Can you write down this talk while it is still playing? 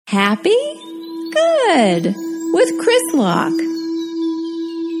Happy? Good. With Chris Locke.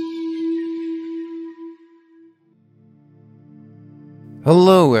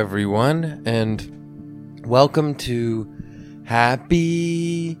 Hello, everyone, and welcome to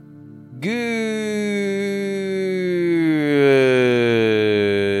Happy Good.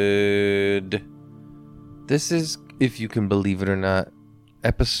 This is, if you can believe it or not,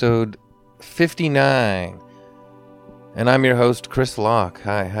 episode 59. And I'm your host, Chris Locke.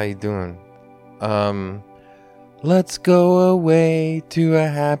 Hi, how you doing? Let's go away to a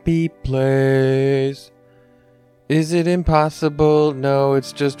happy place. Is it impossible? No,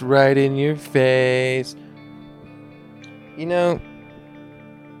 it's just right in your face. You know,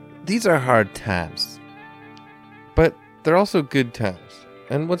 these are hard times, but they're also good times.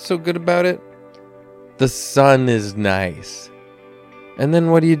 And what's so good about it? The sun is nice. And then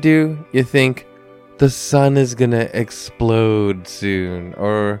what do? You think the sun is gonna explode soon,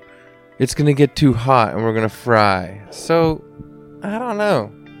 or it's gonna get too hot and we're gonna fry. So, I don't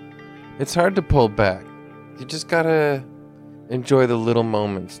know. It's hard to pull back. You just gotta enjoy the little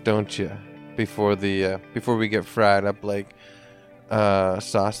moments, don't you? Before we get fried up like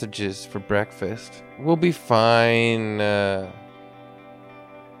sausages for breakfast. We'll be fine. The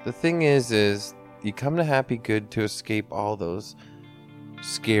thing is you come to Happy Good to escape all those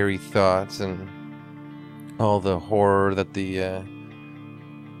scary thoughts and all the horror that the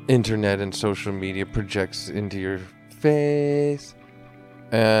internet and social media projects into your face.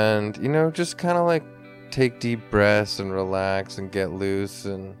 And, just kind of like take deep breaths and relax and get loose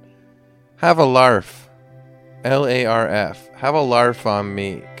and have a larf. L-A-R-F. Have a larf on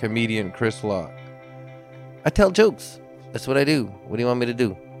me, comedian Chris Locke. I tell jokes. That's what I do. What do you want me to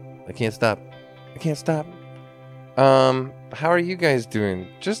do? I can't stop. How are you guys doing?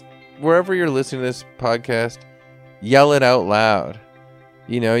 Just wherever you're listening to this podcast, yell it out loud.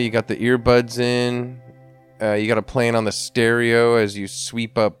 You got the earbuds in. You got it playing on the stereo as you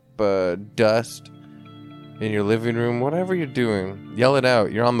sweep up dust in your living room. Whatever you're doing, yell it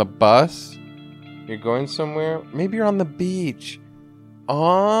out. You're on the bus. You're going somewhere. Maybe you're on the beach.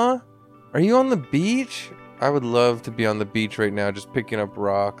 Are you on the beach? I would love to be on the beach right now, just picking up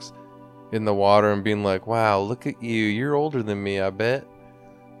rocks in the water and being like, wow, look at you. You're older than me, I bet.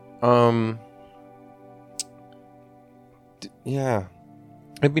 Yeah.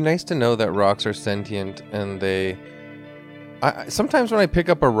 It'd be nice to know that rocks are sentient and sometimes when I pick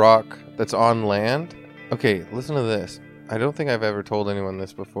up a rock that's on land. Okay, listen to this. I don't think I've ever told anyone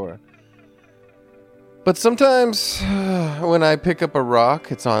this before. But sometimes when I pick up a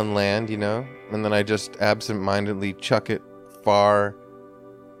rock, it's on land, and then I just absent-mindedly chuck it far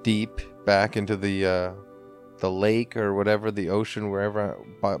deep back into the lake or whatever, the ocean, wherever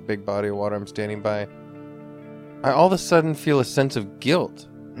big body of water I'm standing by. I all of a sudden feel a sense of guilt.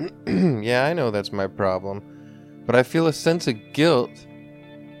 Yeah, I know that's my problem. But I feel a sense of guilt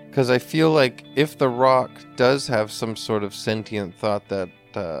because I feel like if the rock does have some sort of sentient thought that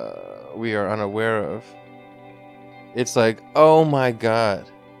we are unaware of, it's like, oh my god,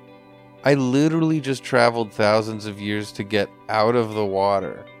 I literally just traveled thousands of years to get out of the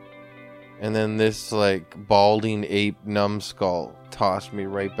water, and then this like balding ape numbskull tossed me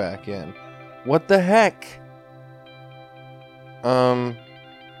right back in. What the heck?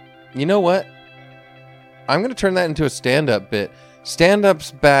 You know what? I'm gonna turn that into a stand-up bit.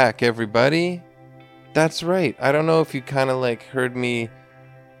 Stand-up's back, everybody. That's right. I don't know if you kind of like heard me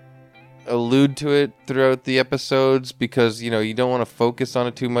allude to it throughout the episodes because, you don't want to focus on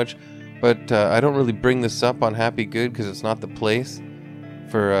it too much. But I don't really bring this up on Happy Good because it's not the place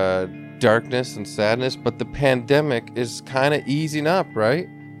for darkness and sadness. But the pandemic is kind of easing up, right?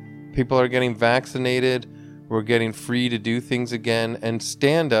 People are getting vaccinated. We're getting free to do things again. And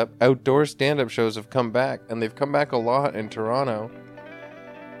outdoor stand-up shows have come back. And they've come back a lot in Toronto.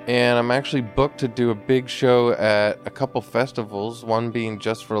 And I'm actually booked to do a big show at a couple festivals. One being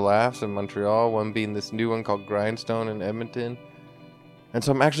Just for Laughs in Montreal. One being this new one called Grindstone in Edmonton. And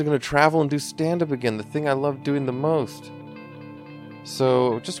so I'm actually going to travel and do stand-up again. The thing I love doing the most.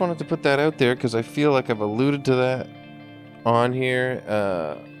 So just wanted to put that out there because I feel like I've alluded to that on here.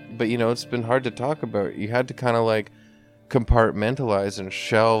 But, it's been hard to talk about. You had to kind of like compartmentalize and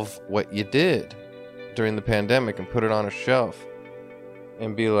shelve what you did during the pandemic and put it on a shelf.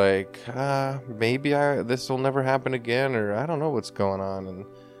 And be like, maybe this will never happen again, or I don't know what's going on. And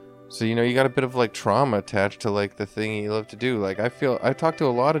so, you got a bit of like trauma attached to like the thing you love to do. Like I talk to a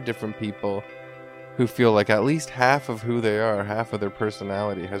lot of different people who feel like at least half of who they are, half of their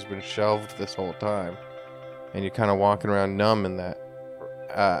personality has been shelved this whole time. And you're kind of walking around numb in that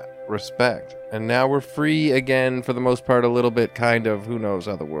respect. And now we're free again for the most part, a little bit, kind of. Who knows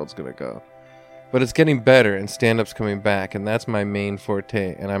how the world's going to go. But it's getting better, and stand-up's coming back, and that's my main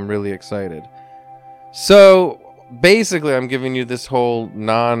forte, and I'm really excited. So, basically, I'm giving you this whole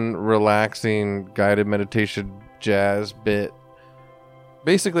non-relaxing guided meditation jazz bit.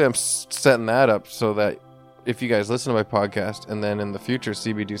 Basically, I'm setting that up so that if you guys listen to my podcast, and then in the future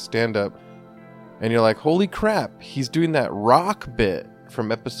see me do stand-up, and you're like, holy crap, he's doing that rock bit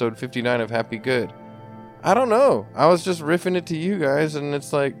from episode 59 of Happy Good. I don't know. I was just riffing it to you guys, and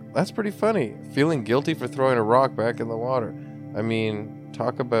it's like, that's pretty funny. Feeling guilty for throwing a rock back in the water. I mean,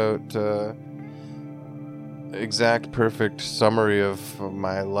 talk about exact perfect summary of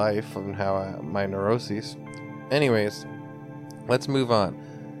my life and how my neuroses. Anyways, let's move on.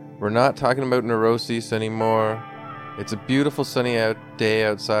 We're not talking about neuroses anymore. It's a beautiful sunny day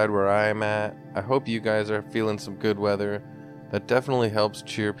outside where I'm at. I hope you guys are feeling some good weather. That definitely helps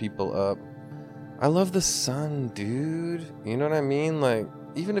cheer people up. I love the sun, dude. You know what I mean? Like,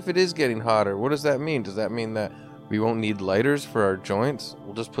 even if it is getting hotter, what does that mean? Does that mean that we won't need lighters for our joints?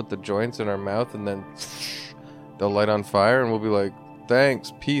 We'll just put the joints in our mouth and then they'll light on fire and we'll be like,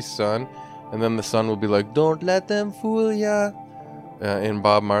 thanks, peace, sun. And then the sun will be like, don't let them fool ya. In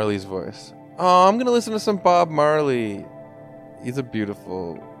Bob Marley's voice. Oh, I'm going to listen to some Bob Marley. He was a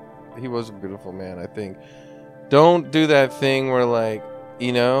beautiful man, I think. Don't do that thing where, like,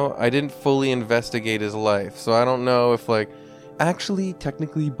 you know, I didn't fully investigate his life, so I don't know if, like, actually,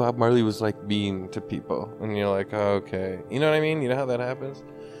 technically, Bob Marley was, like, mean to people. And you're like, oh, okay. You know what I mean? You know how that happens?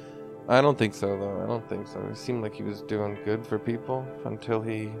 I don't think so, though. I don't think so. It seemed like he was doing good for people until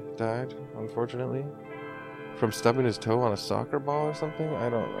he died, unfortunately. From stubbing his toe on a soccer ball or something? I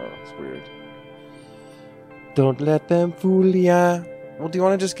don't know. It's weird. Don't let them fool ya. Well, do you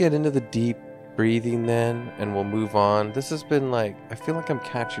want to just get into the deep breathing then, and we'll move on? This has been like, I feel like I'm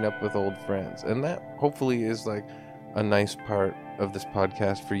catching up with old friends, and that hopefully is like a nice part of this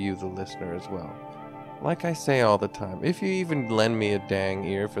podcast for you, the listener, as well. Like I say all the time, if you even lend me a dang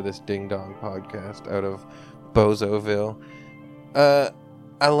ear for this ding dong podcast out of Bozoville,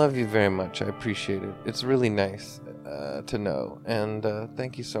 I love you very much. I appreciate it. It's really nice to know, and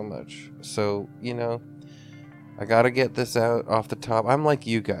thank you so much. So, you know, I gotta get this out off the top. I'm like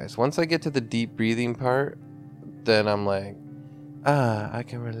you guys. Once I get to the deep breathing part, then I'm like, I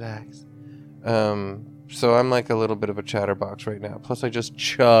can relax. So I'm like a little bit of a chatterbox right now. Plus I just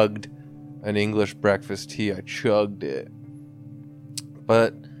chugged an English breakfast tea. I chugged it.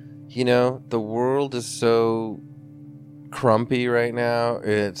 But, you know, the world is so crumpy right now.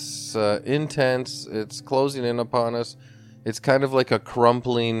 It's intense. It's closing in upon us. It's kind of like a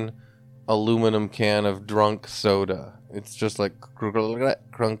crumpling aluminum can of drunk soda. It's just like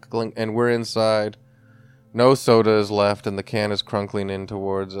crunkling, and we're inside. No soda is left, and the can is crunkling in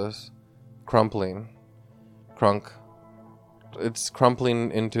towards us. Crumpling. Crunk. It's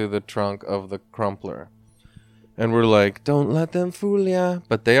crumpling into the trunk of the crumpler. And we're like, don't let them fool ya.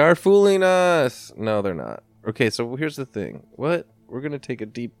 But they are fooling us. No, they're not. Okay, so here's the thing. What? We're going to take a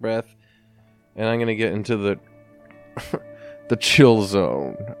deep breath, and I'm going to get into the the chill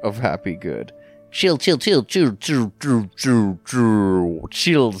zone of Happy Good. Chill zone.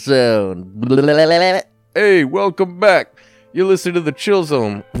 Hey, welcome back. You listen to the chill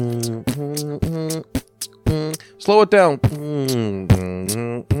zone. Slow it down.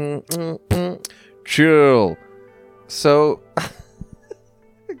 Chill. So,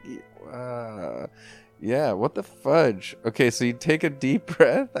 yeah, what the fudge? Okay, so you take a deep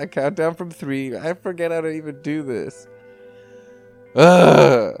breath. I count down from 3. I forget how to even do this.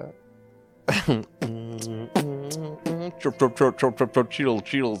 Chill.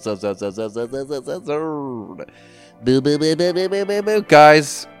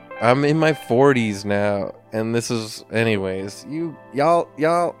 Guys, I'm in my 40s now, and this is, anyways,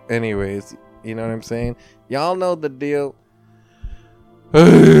 y'all, anyways, you know what I'm saying? Y'all know the deal.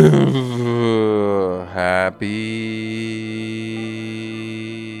 Happy.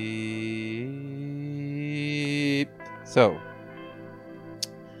 So,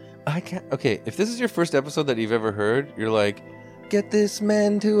 I can't. Okay, if this is your first episode that you've ever heard, you're like, get this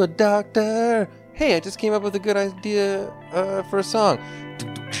man to a doctor. Hey, I just came up with a good idea for a song.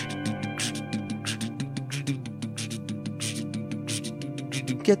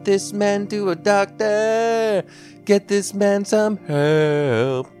 Get this man to a doctor. Get this man some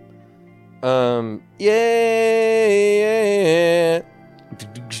help. Yeah.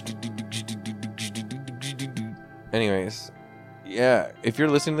 Anyways, yeah, if you're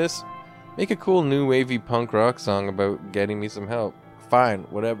listening to this, make a cool new wavy punk rock song about getting me some help. Fine,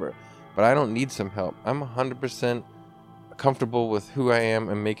 whatever. But I don't need some help. I'm 100% comfortable with who I am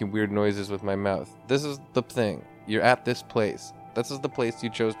and making weird noises with my mouth. This is the thing. You're at this place. This is the place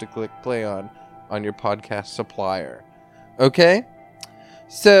you chose to click play on your podcast supplier. Okay?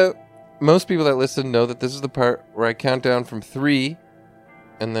 So, most people that listen know that this is the part where I count down from 3,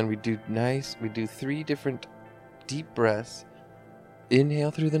 and then we do 3 different deep breaths. Inhale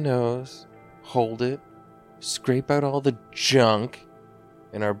through the nose, hold it, scrape out all the junk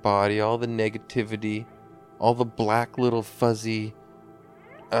in our body, all the negativity, all the black little fuzzy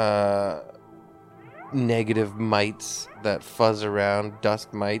negative mites that fuzz around,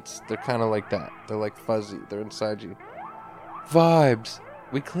 dust mites. They're kind of like that. They're like fuzzy. They're inside you. Vibes.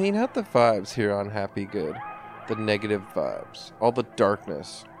 We clean out the vibes here on Happy Good. The negative vibes. All the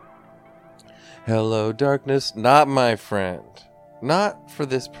darkness. Hello, darkness. Not my friend. Not for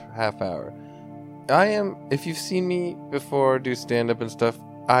this half hour. If you've seen me before do stand-up and stuff,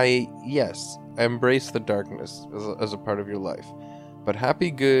 I embrace the darkness as a part of your life. But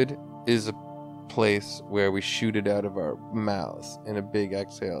Happy Good is a place where we shoot it out of our mouths in a big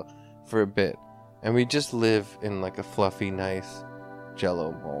exhale for a bit. And we just live in like a fluffy, nice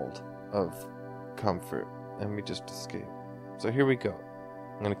jello mold of comfort. And we just escape. So here we go.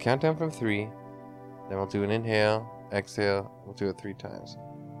 I'm going to count down from 3. Then we'll do an inhale, exhale. We'll do it 3 times.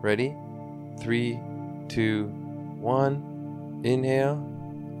 Ready? 3, 2, 1. Inhale.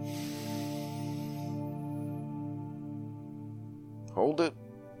 Hold it.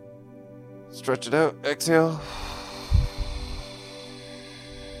 Stretch it out. Exhale.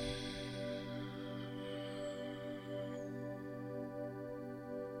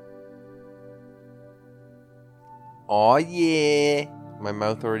 Aw, yeah. My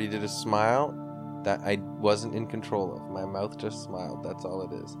mouth already did a smile that I wasn't in control of. My mouth just smiled. That's all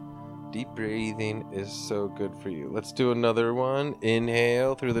it is. Deep breathing is so good for you. Let's do another one.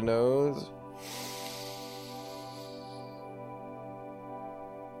 Inhale through the nose.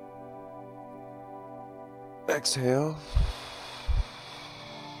 Exhale.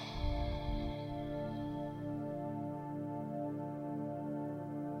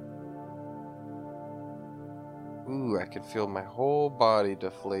 Ooh, I can feel my whole body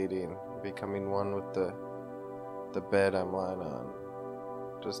deflating, becoming one with the bed I'm lying on.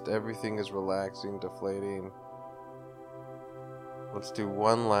 Just everything is relaxing, deflating. Let's do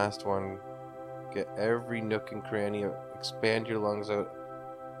one last one. Get every nook and cranny, expand your lungs out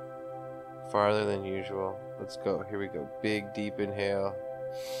farther than usual. Let's go. Here we go. Big, deep inhale.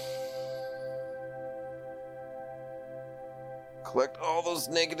 Collect all those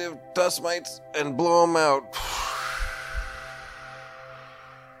negative dust mites and blow them out.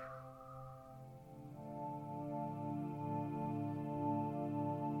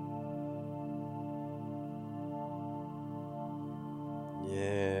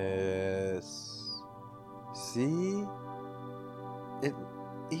 Yes. See?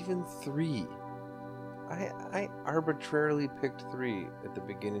 Even 3. I arbitrarily picked 3 at the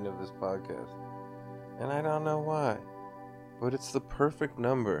beginning of this podcast. And I don't know why. But it's the perfect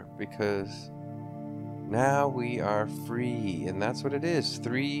number because now we are free. And that's what it is.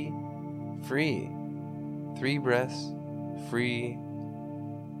 3 free. 3 breaths. Free.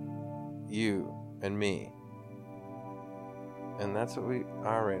 You and me. And that's what we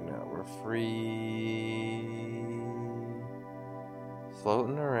are right now. We're free.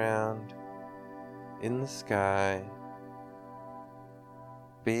 Floating around in the sky.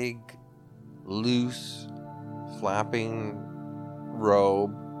 Big, loose, flapping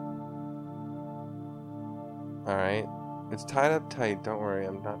robe. Alright? It's tied up tight, don't worry.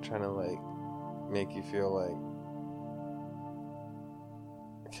 I'm not trying to make you feel like...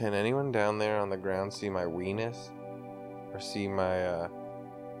 Can anyone down there on the ground see my weenus? Or see my, I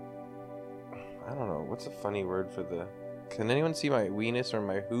don't know, what's a funny word for the... Can anyone see my weenus or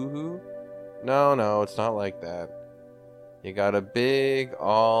my hoo-hoo? No, it's not like that. You got a big,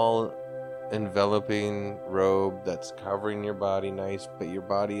 all-enveloping robe that's covering your body nice, but your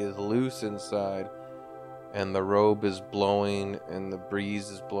body is loose inside, and the robe is blowing, and the breeze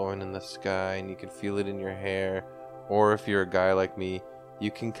is blowing in the sky, and you can feel it in your hair. Or if you're a guy like me,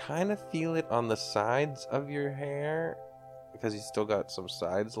 you can kind of feel it on the sides of your hair, because you still got some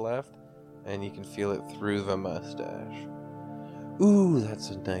sides left, and you can feel it through the mustache. Ooh,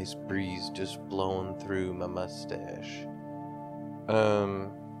 that's a nice breeze just blowing through my mustache. I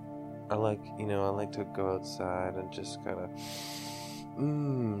like to go outside and just kind of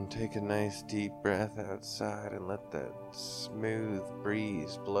take a nice deep breath outside and let that smooth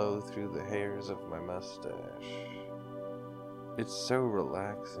breeze blow through the hairs of my mustache. It's so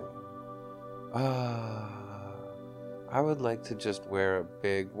relaxing. I would like to just wear a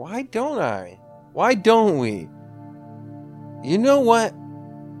big... Why don't I? Why don't we? You know what?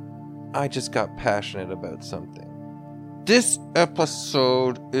 I just got passionate about something. This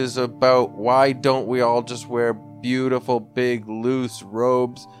episode is about why don't we all just wear beautiful, big, loose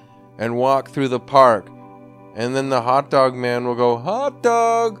robes and walk through the park. And then the hot dog man will go, hot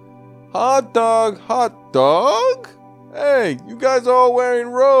dog, hot dog, hot dog? Hey, you guys are all wearing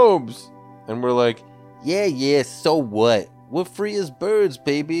robes. And we're like, yeah, so what? We're free as birds,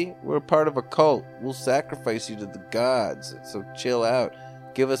 baby. We're part of a cult. We'll sacrifice you to the gods. So chill out.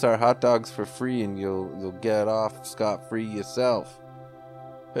 Give us our hot dogs for free and you'll get off scot-free yourself.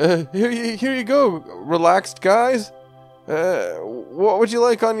 Here you go, relaxed guys. What would you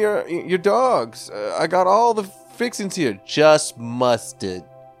like on your dogs? I got all the fixings here. Just mustard.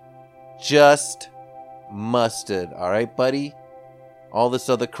 Just mustard. All right, buddy? All this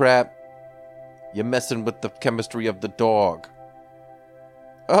other crap, you're messing with the chemistry of the dog.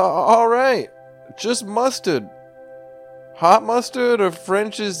 All right. Just mustard. Hot mustard or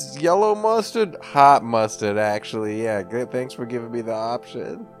French's yellow mustard? Hot mustard, actually. Yeah, good. Thanks for giving me the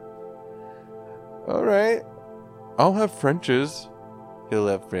option. All right. I'll have French's. He'll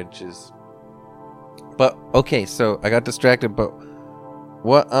have French's. But, okay, so I got distracted, but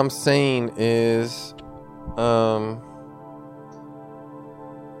what I'm saying is,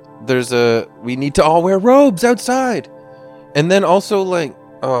 we need to all wear robes outside. And then also, like,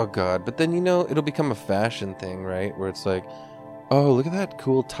 oh god, but then, it'll become a fashion thing, right? Where it's like, oh, look at that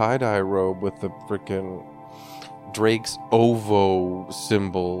cool tie-dye robe with the freaking Drake's ovo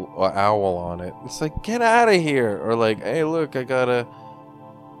symbol or owl on it. It's like, get out of here. Or like, hey, look, I got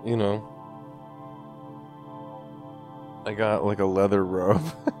like a leather robe.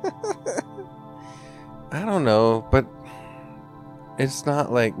 I don't know, but it's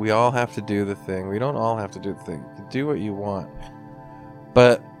not like we all have to do the thing. We don't all have to do the thing. You can do what you want.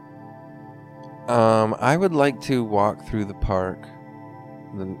 But I would like to walk through the park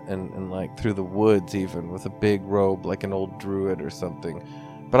and like through the woods even with a big robe like an old druid or something.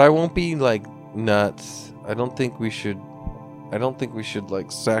 But I won't be like nuts. I don't think we should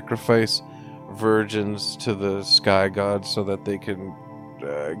like sacrifice virgins to the sky gods so that they can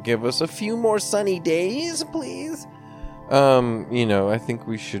give us a few more sunny days, please. I think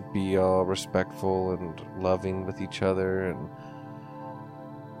we should be all respectful and loving with each other and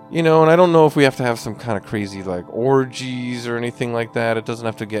and I don't know if we have to have some kind of crazy, like, orgies or anything like that. It doesn't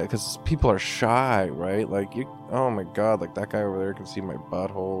have to get, because people are shy, right? Like, oh my god, like, that guy over there can see my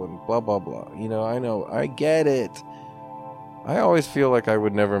butthole and blah, blah, blah. I know, I get it. I always feel like I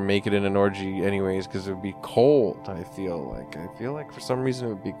would never make it in an orgy anyways, because it would be cold, I feel like for some reason it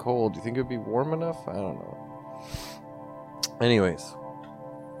would be cold. Do you think it would be warm enough? I don't know. Anyways.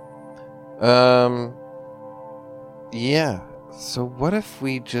 Yeah. So what if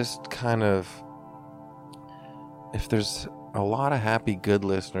we just kind of, if there's a lot of happy good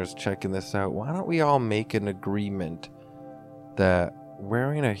listeners checking this out, why don't we all make an agreement that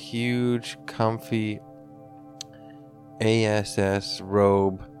wearing a huge, comfy ASS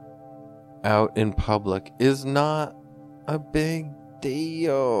robe out in public is not a big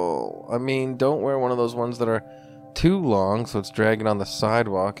deal. I mean, don't wear one of those ones that are too long so it's dragging on the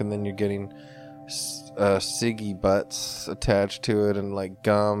sidewalk and then you're getting ciggy butts attached to it and like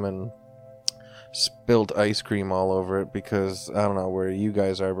gum and spilled ice cream all over it, because I don't know where you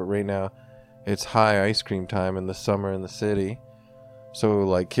guys are, but right now it's high ice cream time in the summer in the city. So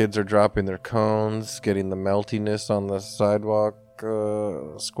like kids are dropping their cones, getting the meltiness on the sidewalk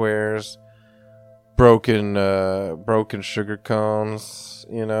squares, broken sugar cones,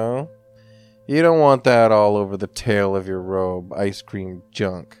 You don't want that all over the tail of your robe, ice cream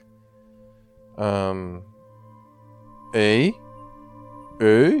junk. Am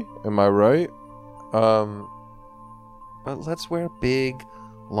I right? But let's wear big,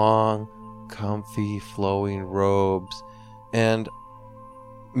 long, comfy, flowing robes. And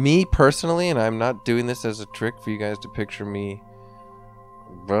me personally, and I'm not doing this as a trick for you guys to picture me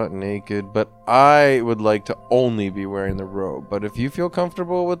butt naked, but I would like to only be wearing the robe. But if you feel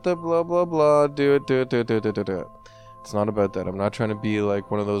comfortable with the blah, blah, blah, do it. It's not about that. I'm not trying to be like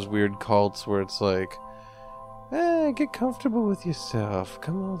one of those weird cults where it's like, get comfortable with yourself.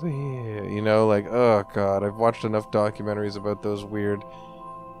 Come over here. Like, oh god, I've watched enough documentaries about those weird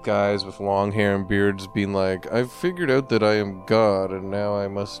guys with long hair and beards being like, I've figured out that I am God and now I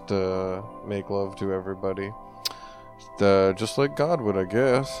must make love to everybody. Just like God would, I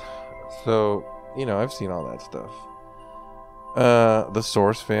guess. So, I've seen all that stuff. The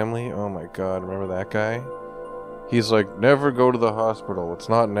Source family. Oh my god, remember that guy? He's like, never go to the hospital. It's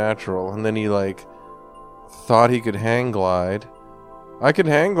not natural. And then he like thought he could hang glide. I can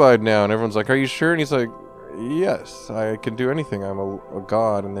hang glide now. And everyone's like, are you sure? And he's like, yes, I can do anything. I'm a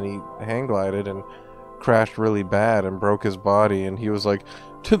god. And then he hang glided and crashed really bad and broke his body. And he was like,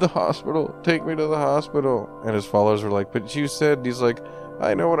 to the hospital, take me to the hospital. And his followers were like, but you said, and he's like,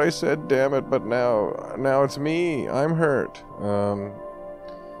 I know what I said, damn it, but now it's me. I'm hurt.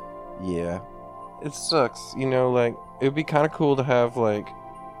 Yeah. It sucks. You know, like, it'd be kind of cool to have, like,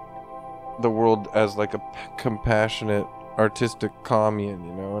 the world as, like, a compassionate, artistic commune,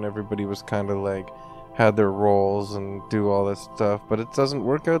 you know, and everybody was kind of, like, had their roles and do all this stuff, but it doesn't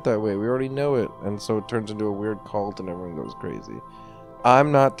work out that way. We already know it, and so it turns into a weird cult and everyone goes crazy.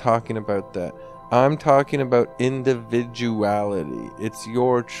 I'm not talking about that. I'm talking about individuality. It's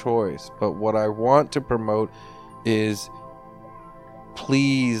your choice. But what I want to promote is,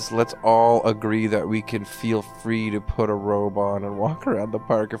 please, let's all agree that we can feel free to put a robe on and walk around the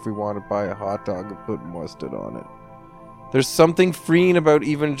park if we want to buy a hot dog and put mustard on it. There's something freeing about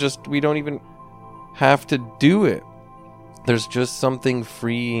even just, we don't even have to do it. There's just something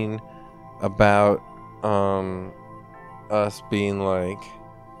freeing about us being like,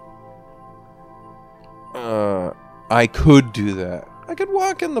 I could do that. I could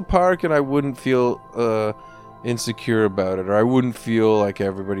walk in the park and I wouldn't feel insecure about it, or I wouldn't feel like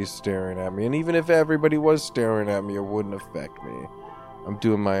everybody's staring at me. And even if everybody was staring at me, it wouldn't affect me. I'm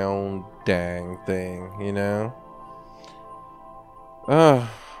doing my own dang thing, you know?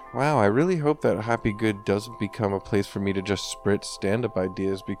 Wow, I really hope that Happy Good doesn't become a place for me to just sprit stand-up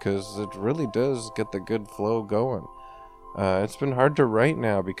ideas, because it really does get the good flow going. It's been hard to write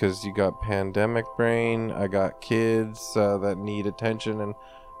now because you got pandemic brain, I got kids that need attention and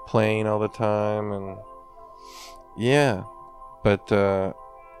playing all the time, and yeah, but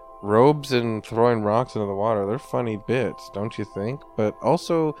robes and throwing rocks into the water, they're funny bits, don't you think? But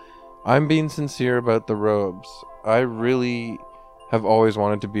also, I'm being sincere about the robes. I really have always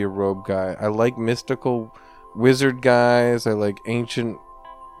wanted to be a robe guy. I like mystical wizard guys, I like ancient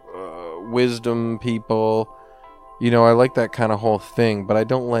wisdom people. You know, I like that kind of whole thing, but I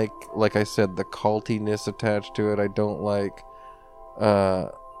don't like I said, the cultiness attached to it. I don't like,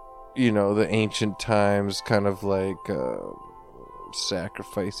 you know, the ancient times kind of like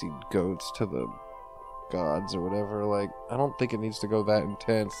sacrificing goats to the gods or whatever. Like, I don't think it needs to go that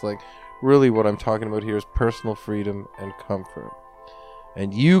intense. Like, really what I'm talking about here is personal freedom and comfort.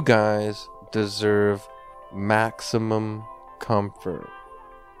 And you guys deserve maximum comfort.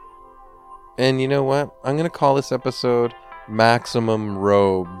 And you know what? I'm going to call this episode Maximum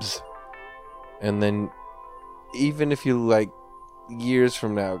Robes. And then, even if you, like, years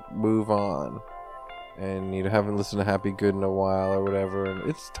from now, move on, and you haven't listened to Happy Good in a while or whatever, and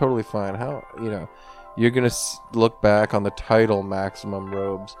it's totally fine. How, you know, you're going to look back on the title Maximum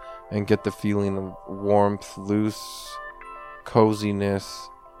Robes and get the feeling of warmth, loose, coziness,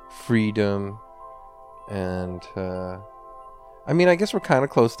 freedom, and, I mean, I guess we're kind of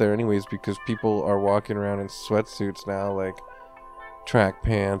close there anyways, because people are walking around in sweatsuits now, like track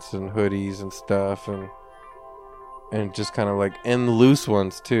pants and hoodies and stuff, and just kind of like, and loose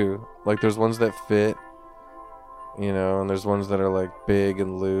ones too. Like, there's ones that fit, you know, and there's ones that are like big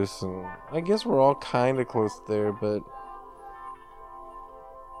and loose, and I guess we're all kind of close there, but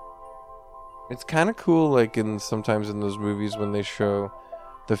it's kind of cool, like, sometimes in those movies when they show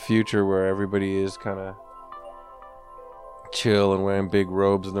the future where everybody is kind of chill and wearing big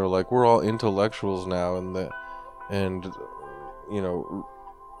robes, and they're like, we're all intellectuals now, and you know,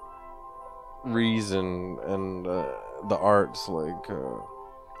 reason and the arts like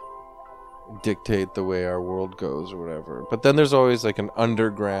dictate the way our world goes or whatever. But then there's always like an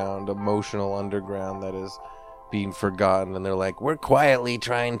underground, emotional underground that is being forgotten, and they're like, we're quietly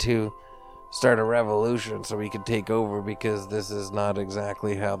trying to start a revolution so we can take over, because this is not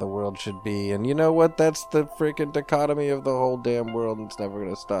exactly how the world should be. And you know what? That's the freaking dichotomy of the whole damn world, and it's never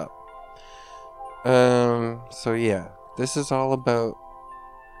gonna stop. So yeah, this is all about,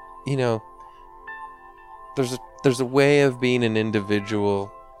 you know, there's a way of being an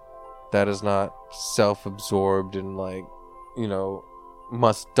individual that is not self-absorbed and, like, you know,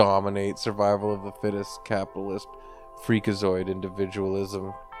 must dominate survival of the fittest capitalist freakazoid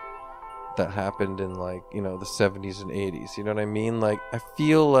individualism that happened in, like, you know, the 70s and 80s. You know what I mean? Like, I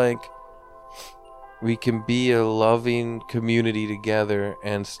feel like we can be a loving community together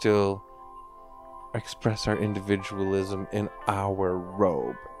and still express our individualism in our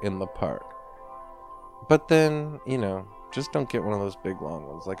robe in the park. But then, you know, just don't get one of those big long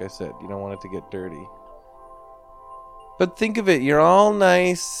ones. Like I said, you don't want it to get dirty. But think of it, you're all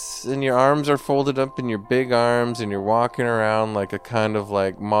nice, and your arms are folded up in your big arms, and you're walking around like a kind of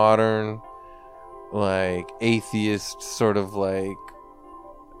like modern, like atheist sort of like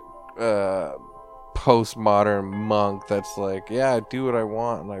postmodern monk that's like, yeah, I do what I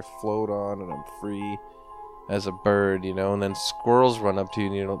want and I float on and I'm free as a bird, you know. And then squirrels run up to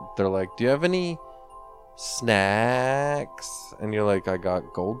you and they're like, do you have any snacks? And you're like, I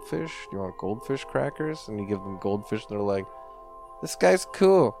got goldfish. Do you want goldfish crackers? And you give them goldfish and they're like, this guy's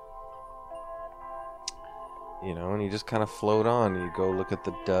cool. You know, and you just kind of float on. You go look at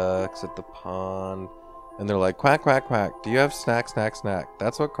the ducks at the pond. And they're like, quack, quack, quack. Do you have snack, snack, snack?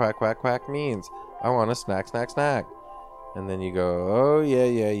 That's what quack, quack, quack means. I want a snack, snack, snack. And then you go, oh,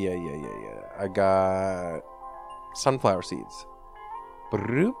 yeah. I got sunflower seeds.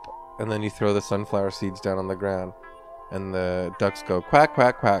 Broop. And then you throw the sunflower seeds down on the ground. And the ducks go, quack,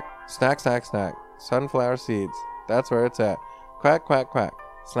 quack, quack. Snack, snack, snack. Sunflower seeds. That's where it's at. Quack, quack, quack.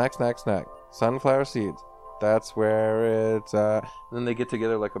 Snack, snack, snack. Sunflower seeds. That's where it's at. And then they get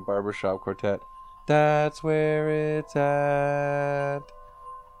together like a barbershop quartet. That's where it's at.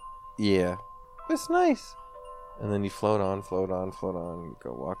 Yeah. It's nice. And then you float on. You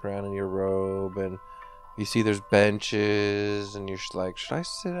go walk around in your robe and you see there's benches and you're like, should I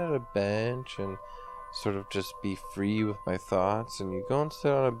sit at a bench and sort of just be free with my thoughts? And you go and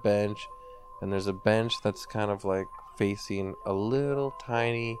sit on a bench and there's a bench that's kind of like facing a little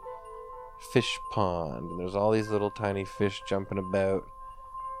tiny fish pond. And there's all these little tiny fish jumping about.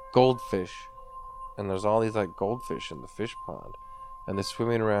 Goldfish. And there's all these like goldfish in the fish pond. And they're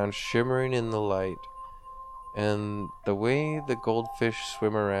swimming around, shimmering in the light. And the way the goldfish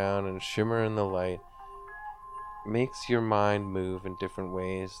swim around and shimmer in the light makes your mind move in different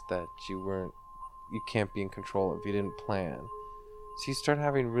ways that you can't be in control of. You didn't plan. So you start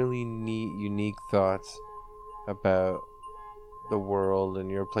having really neat, unique thoughts about the world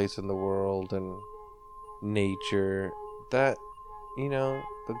and your place in the world and nature that, you know,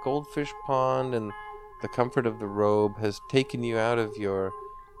 the goldfish pond and the comfort of the robe has taken you out of your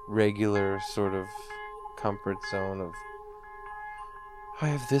regular sort of comfort zone of, I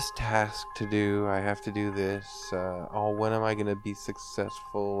have this task to do, I have to do this, when am I going to be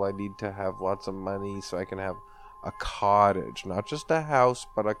successful? I need to have lots of money so I can have a cottage, not just a house,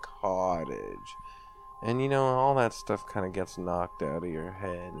 but a cottage. And you know, all that stuff kind of gets knocked out of your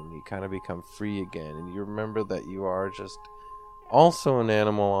head and you kind of become free again. And you remember that you are just also an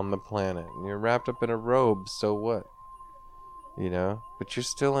animal on the planet. And you're wrapped up in a robe, so what? You know? But you're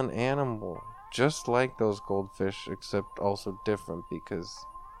still an animal. Just like those goldfish, except also different because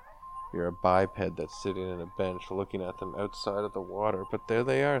you're a biped that's sitting in a bench looking at them outside of the water. But there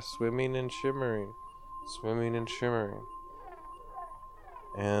they are, swimming and shimmering. Swimming and shimmering.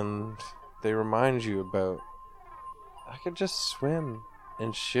 And they remind you about, I could just swim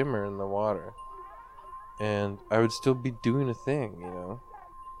and shimmer in the water and I would still be doing a thing, you know.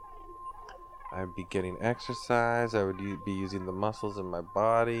 I'd be getting exercise, I would be using the muscles in my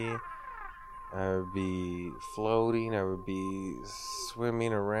body, I would be floating, I would be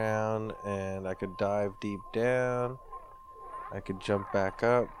swimming around, and I could dive deep down, I could jump back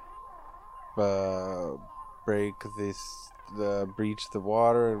up, breach the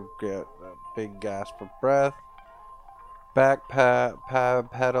water and get a big gasp of breath.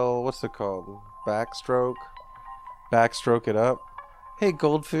 Pedal, what's it called? Backstroke it up. Hey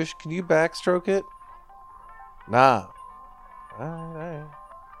goldfish, can you backstroke it? Nah. Alright.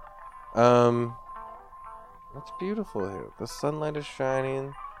 It's beautiful here. The sunlight is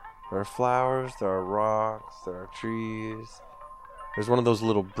shining. There are flowers, there are rocks, there are trees. There's one of those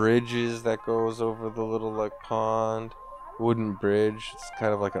little bridges that goes over the little like pond. Wooden bridge. It's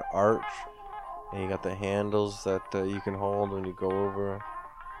kind of like an arch. And you got the handles that you can hold when you go over.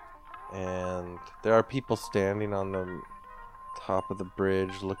 And there are people standing on the top of the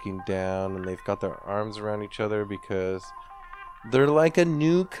bridge looking down. And they've got their arms around each other because they're like a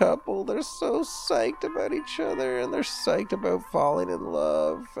new couple. They're so psyched about each other. And they're psyched about falling in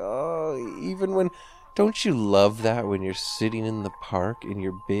love. Oh, even when... Don't you love that when you're sitting in the park in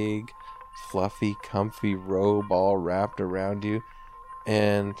your big, fluffy, comfy robe all wrapped around you,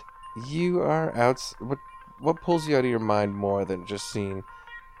 and you are out... What pulls you out of your mind more than just seeing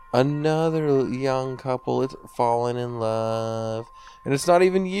another young couple falling in love? And it's not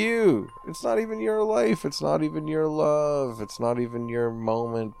even you. It's not even your life. It's not even your love. It's not even your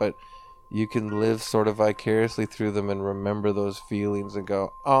moment, but you can live sort of vicariously through them and remember those feelings and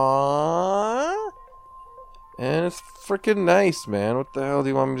go, aww. And it's freaking nice, man. What the hell do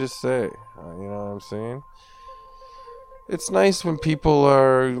you want me to say? You know what I'm saying? It's nice when people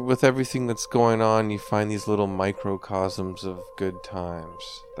are, with everything that's going on, you find these little microcosms of good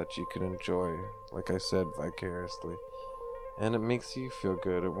times that you can enjoy, like I said, vicariously. And it makes you feel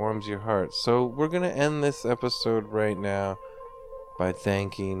good. It warms your heart. So we're going to end this episode right now by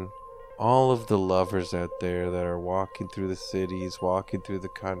thanking all of the lovers out there that are walking through the cities, walking through the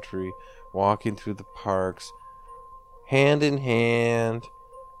country, walking through the parks, hand in hand,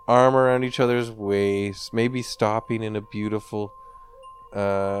 arm around each other's waists, maybe stopping in a beautiful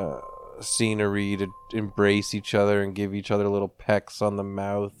scenery to embrace each other and give each other little pecks on the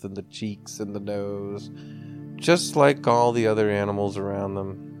mouth and the cheeks and the nose, just like all the other animals around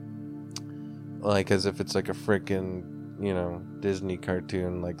them, like as if it's like a frickin', Disney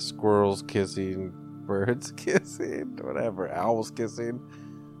cartoon, like squirrels kissing, birds kissing, whatever, owls kissing,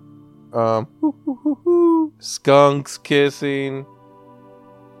 skunks kissing.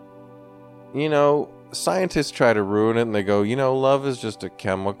 Scientists try to ruin it and they go, love is just a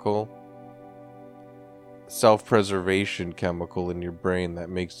chemical, self-preservation chemical in your brain that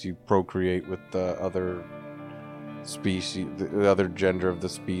makes you procreate with the other species, the other gender of the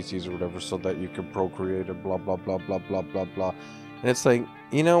species or whatever, so that you can procreate and blah, blah, blah, blah, blah, blah, blah. And it's like,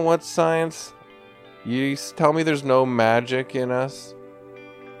 you know what, science? You tell me there's no magic in us?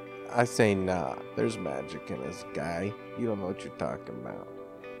 I say, nah, there's magic in us, guy. You don't know what you're talking about.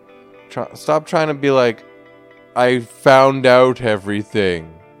 Stop trying to be like, I found out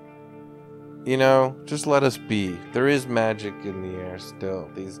everything. Just let us be. There is magic in the air still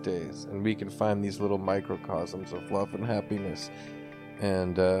these days. And we can find these little microcosms of love and happiness.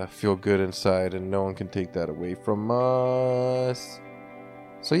 And feel good inside. And no one can take that away from us.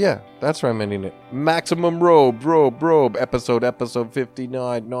 So yeah, that's where I'm ending it. Maximum Robe, episode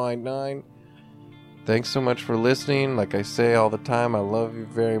 59.99. Thanks so much for listening. Like I say all the time, I love you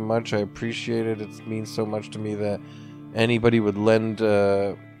very much. I appreciate it. It means so much to me that anybody would lend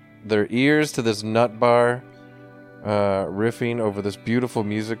their ears to this nut bar riffing over this beautiful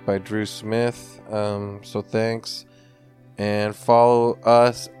music by Drew Smith. So thanks. And follow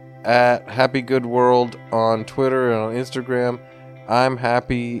us at Happy Good World on Twitter and on Instagram. I'm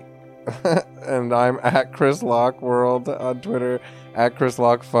happy and I'm at Chris Lock World on Twitter, at Chris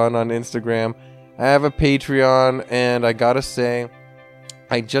Lock Fun on Instagram. I have a Patreon, and I gotta say,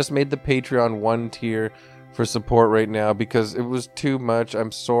 I just made the Patreon 1 tier for support right now because it was too much.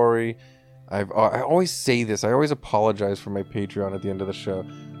 I'm sorry. I always say this. I always apologize for my Patreon at the end of the show.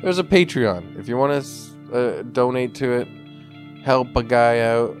 There's a Patreon. If you want to donate to it, help a guy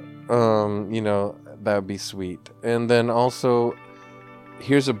out, that would be sweet. And then also,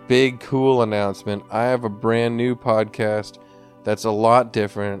 here's a big, cool announcement. I have a brand new podcast that's a lot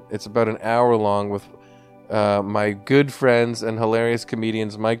different. It's about an hour long with my good friends and hilarious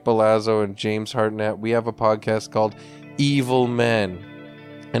comedians Mike Balazzo and James Hartnett. We have a podcast called Evil Men,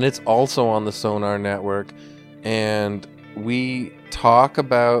 and it's also on the Sonar Network. And we talk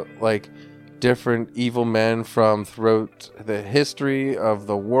about different evil men from throughout the history of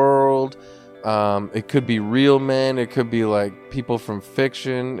the world. It could be real men. It could be people from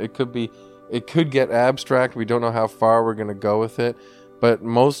fiction. It could get abstract. We don't know how far we're going to go with it. But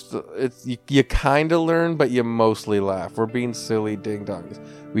you kind of learn, but you mostly laugh. We're being silly ding-dongs.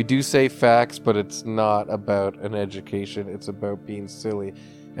 We do say facts, but it's not about an education. It's about being silly.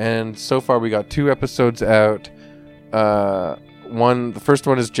 And so far we got 2 episodes out. The first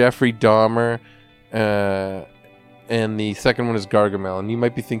one is Jeffrey Dahmer. And the second one is Gargamel. And you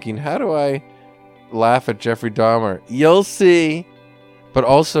might be thinking, how do I laugh at Jeffrey Dahmer? You'll see. But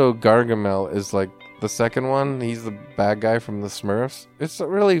also Gargamel is the second one. He's the bad guy from the Smurfs. It's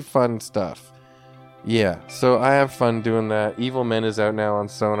really fun stuff. Yeah, so I have fun doing that. Evil Men is out now on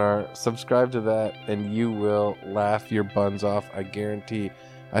Sonar. Subscribe to that and you will laugh your buns off, I guarantee.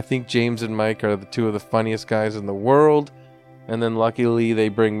 I think James and Mike are the 2 of the funniest guys in the world. And then luckily they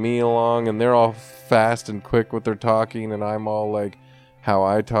bring me along and they're all fast and quick with their talking. And I'm all how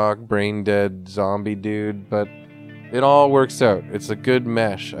I talk, brain dead zombie dude. But it all works out. It's a good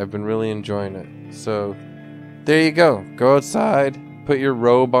mesh. I've been really enjoying it. So there you go. Go outside, put your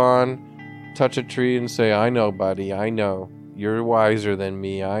robe on, touch a tree and say, I know, buddy, I know. You're wiser than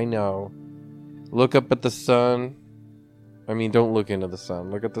me, I know. Look up at the sun. I mean, don't look into the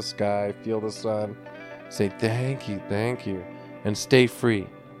sun. Look at the sky, feel the sun. Say, thank you, and stay free,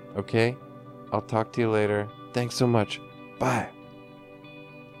 okay? I'll talk to you later. Thanks so much. Bye.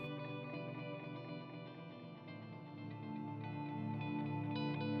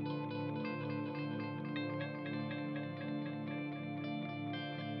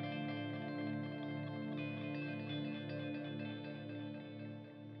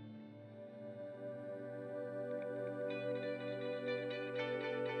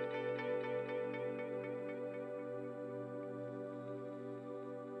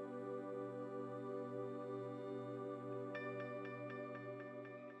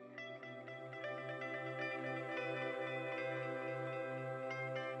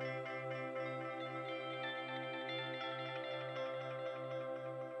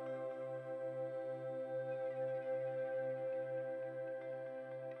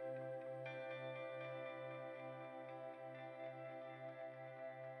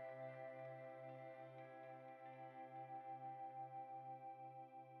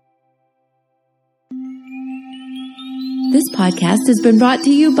 This podcast has been brought to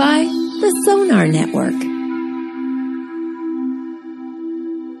you by the Sonar Network.